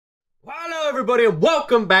everybody, and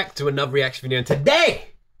welcome back to another reaction video. And today,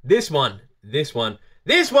 this one is for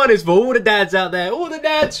all the dads out there, all the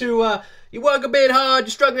dads who you work a bit hard,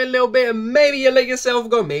 you're struggling a little bit, and maybe you let yourself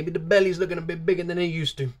go. Maybe the belly's looking a bit bigger than it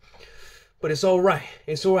used to. But it's alright.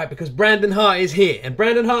 It's alright because Brandon Hart is here, and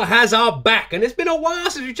Brandon Hart has our back. And it's been a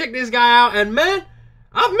while since we checked this guy out, and man,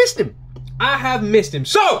 I've missed him. I have missed him.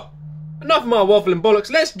 So, enough of my waffling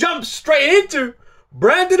bollocks. Let's jump straight into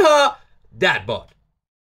Brandon Hart Dad Bod.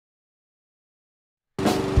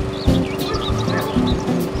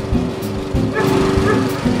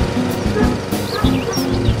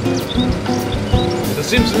 The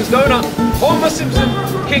Simpsons donut, Homer Simpson,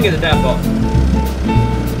 king of the dad bod.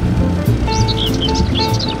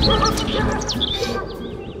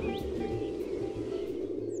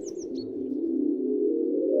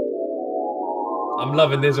 I'm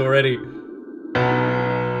loving this already.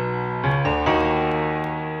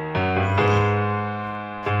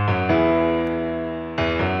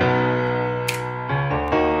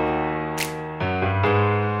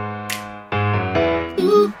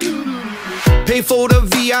 Pay for the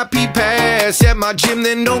VIP pass at my gym,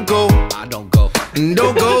 then don't go. I don't go.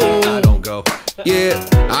 Don't go. I don't go. Yeah,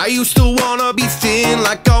 I used to wanna be thin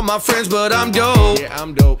like all my friends, but I'm dope. Yeah,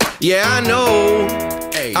 I'm dope. Yeah, I know.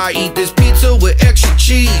 Hey. I eat this pizza with extra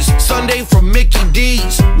cheese, Sunday from Mickey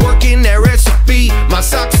D's. Working that recipe, my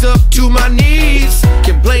socks up to my knees.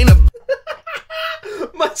 Complain of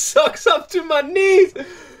my socks up to my knees.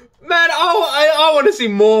 Man, I want to see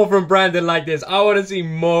more from Brandon like this. I want to see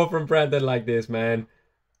more from Brandon like this, man.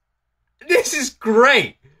 This is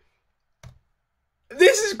great.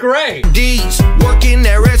 This is great. D's, working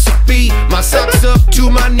that recipe, my socks up to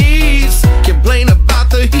my knees. Complain about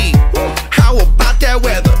the heat. How about that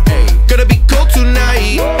weather? Gonna be cold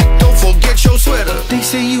tonight. Don't forget your sweater. They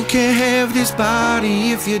say you can't have this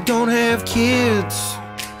body if you don't have kids.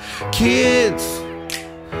 Kids.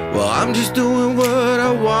 Well, I'm just doing what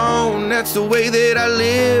I want. That's the way that I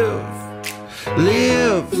live.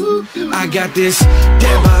 I got this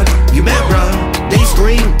dad bod, you mad bro? They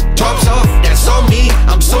scream, tops off, that's on me.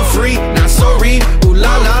 I'm so free, not sorry. Ooh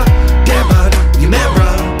la la, dad bod, you mad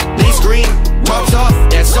bro? They scream, tops off,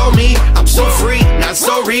 that's on me. I'm so free, not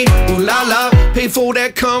sorry. Ooh la la, pay for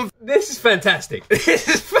that This is fantastic. This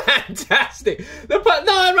is fantastic.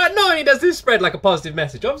 No, he does this spread like a positive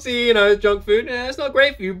message. Obviously, you know, junk food, it's not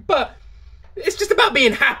great for you, but it's just about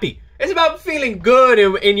being happy. It's about feeling good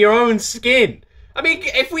in your own skin. I mean,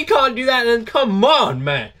 if we can't do that, then come on,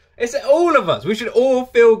 man. It's all of us. We should all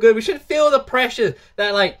feel good. We shouldn't feel the pressure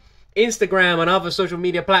that, like, Instagram and other social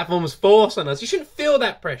media platforms force on us. You shouldn't feel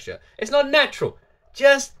that pressure. It's not natural.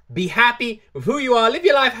 Just be happy with who you are. Live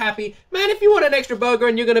your life happy. Man, if you want an extra burger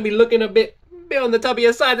and you're going to be looking a bit on the top of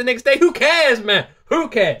your side the next day, who cares, man? Who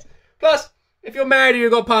cares? Plus, if you're married or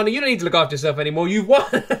you've got a partner, you don't need to look after yourself anymore. You've won.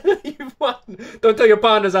 You've won. Don't tell your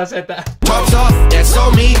partners I said that. Tops off, that's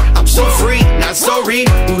on me. I'm so free, not sorry.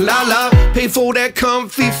 Ooh la la, pay for that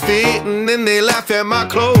comfy fit, and then they laugh at my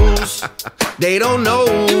clothes. They don't know.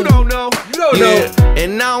 You don't know. You don't know.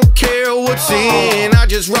 And I don't care what's in. I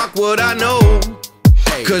just rock what I know.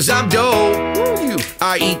 Cause I'm dope.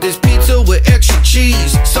 I eat this pizza with extra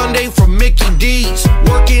cheese, Sunday from Mickey D's.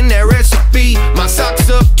 Working that recipe, my socks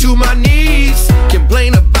up to my knees.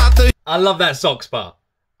 Complain about the I love that socks bar.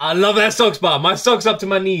 I love that socks bar. My socks up to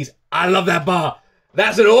my knees. I love that bar.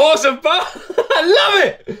 That's an awesome bar. I love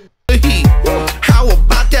it. How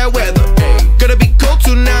about that weather? Gonna be cold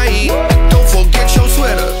tonight. Don't forget your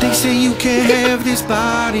sweater. They say you can't have this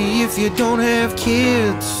body if you don't have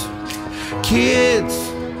kids. Kids.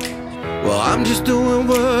 Well, I'm just doing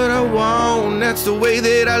what I want. That's the way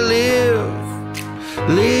that I live.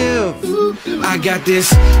 I got this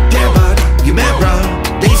dad bod, you mad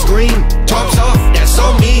bro? They scream, tops off, that's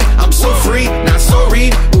on me. I'm so free, not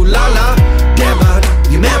sorry. Ooh la la, dad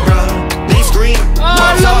bod, you mad bro? They scream,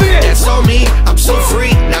 tops off, that's on me. I'm so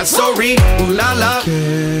free, not sorry. Ooh la la.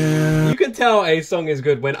 You can tell a song is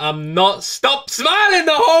good when I'm not stop smiling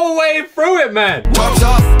the whole way through it, man. Tops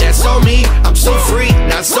off, that's on me. I'm so free,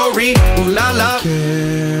 not sorry. Ooh la la.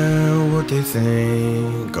 Care what they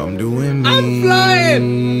think I'm doing me. I'm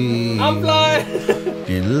flying. I'm flying.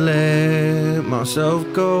 And let myself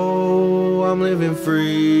go. I'm living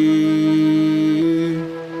free.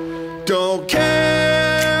 Don't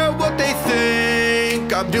care what they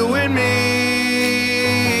think I'm doing me.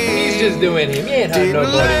 He's just doing him. He ain't hurt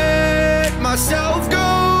nobody. Let myself go.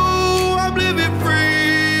 I'm living free.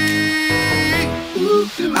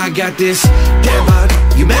 I got this dad bod,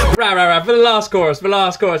 you mad? Right. For the last chorus.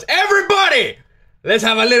 Everybody, let's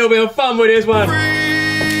have a little bit of fun with this one.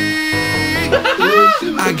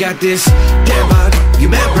 I got this dad bod, you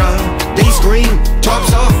mad, bro? They scream.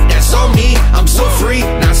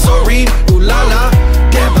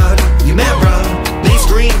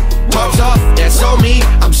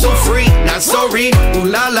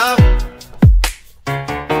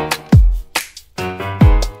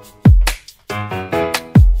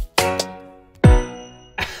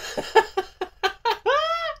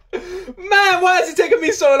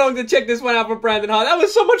 me so long to check this one out from Brandon Hart. That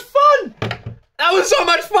was so much fun. That was so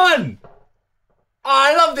much fun. Oh,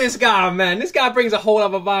 I love this guy, man. This guy brings a whole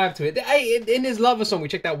other vibe to it. In his Lover song, we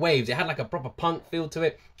checked out Waves. It had like a proper punk feel to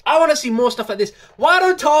it. I want to see more stuff like this. Why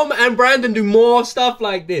don't Tom and Brandon do more stuff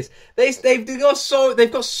like this? They've got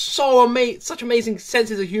such amazing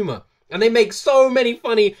senses of humor, and they make so many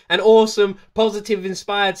funny and awesome, positive,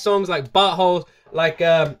 inspired songs like Buttholes, like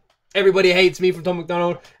Everybody Hates Me from Tom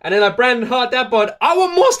MacDonald, and then like Brandon Hart Dad Bod. I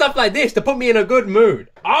want more stuff like this to put me in a good mood.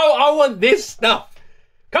 I want this stuff.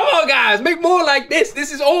 Come on, guys, make more like this.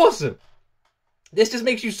 This is awesome. This just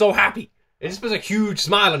makes you so happy. It just puts a huge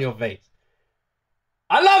smile on your face.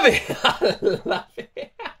 I love it. I love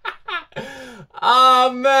it.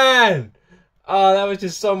 Oh, man. Oh, that was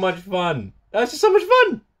just so much fun. That was just so much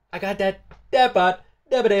fun. I got that bod.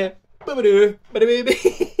 I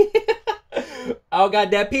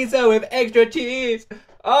got that pizza with extra cheese.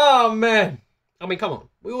 Oh, man. I mean, come on.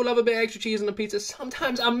 We all love a bit of extra cheese on the pizza.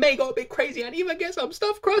 Sometimes I may go a bit crazy and even get some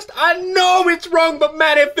stuffed crust. I know it's wrong, but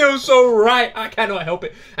man, it feels so right. I cannot help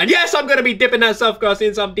it. And yes, I'm going to be dipping that stuffed crust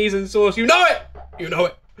in some decent sauce. You know it. You know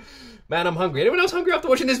it. Man, I'm hungry. Anyone else hungry after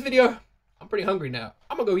watching this video? I'm pretty hungry now.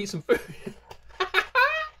 I'm going to go eat some food.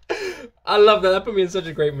 I love that. That put me in such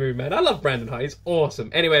a great mood, man. I love Brandon Hart. He's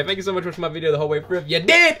awesome. Anyway, thank you so much for watching my video the whole way through. If you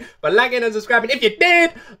did, for liking and subscribing if you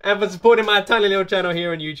did, and for supporting my tiny little channel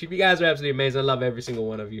here on YouTube. You guys are absolutely amazing. I love every single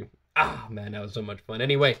one of you. Ah, man, that was so much fun.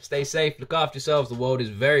 Anyway, stay safe. Look after yourselves. The world is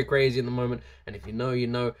very crazy at the moment. And if you know, you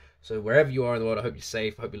know. So wherever you are in the world, I hope you're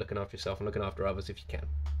safe. I hope you're looking after yourself and looking after others if you can.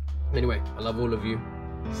 Anyway, I love all of you.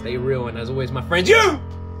 Stay real. And as always, my friends, you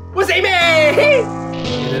will see me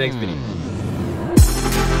in the next video.